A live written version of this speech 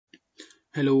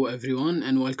Hello everyone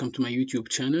and welcome to my YouTube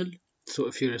channel. So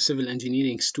if you're a civil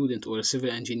engineering student or a civil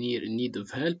engineer in need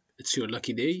of help, it's your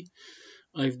lucky day.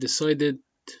 I've decided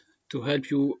to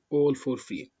help you all for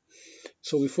free.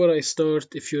 So before I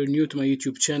start, if you're new to my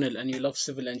YouTube channel and you love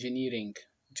civil engineering,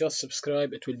 just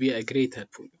subscribe, it will be a great help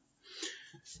for you.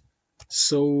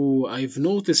 So I've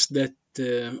noticed that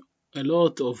a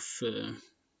lot of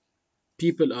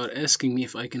people are asking me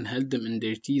if I can help them in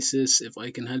their thesis, if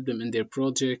I can help them in their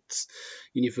projects,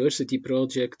 university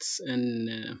projects,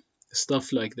 and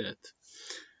stuff like that.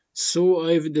 So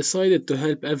I've decided to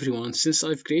help everyone since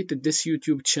I've created this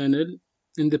YouTube channel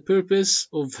in the purpose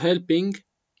of helping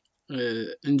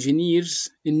engineers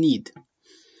in need.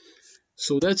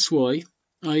 So that's why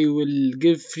I will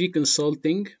give free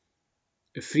consulting,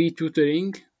 free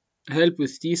tutoring, help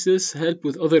with thesis, help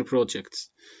with other projects.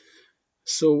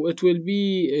 So it will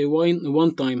be a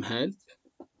one-time help.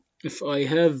 If I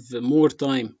have more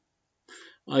time,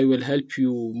 I will help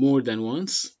you more than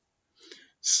once.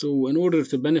 So in order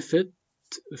to benefit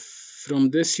from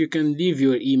this, you can leave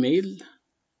your email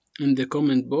in the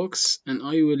comment box and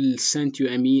I will send you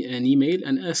an email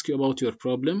and ask you about your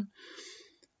problem,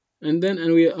 and then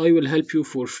I will help you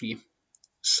for free.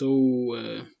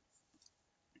 So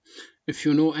if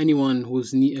you know anyone who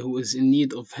is in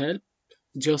need of help,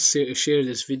 just share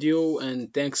this video,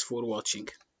 and thanks for watching.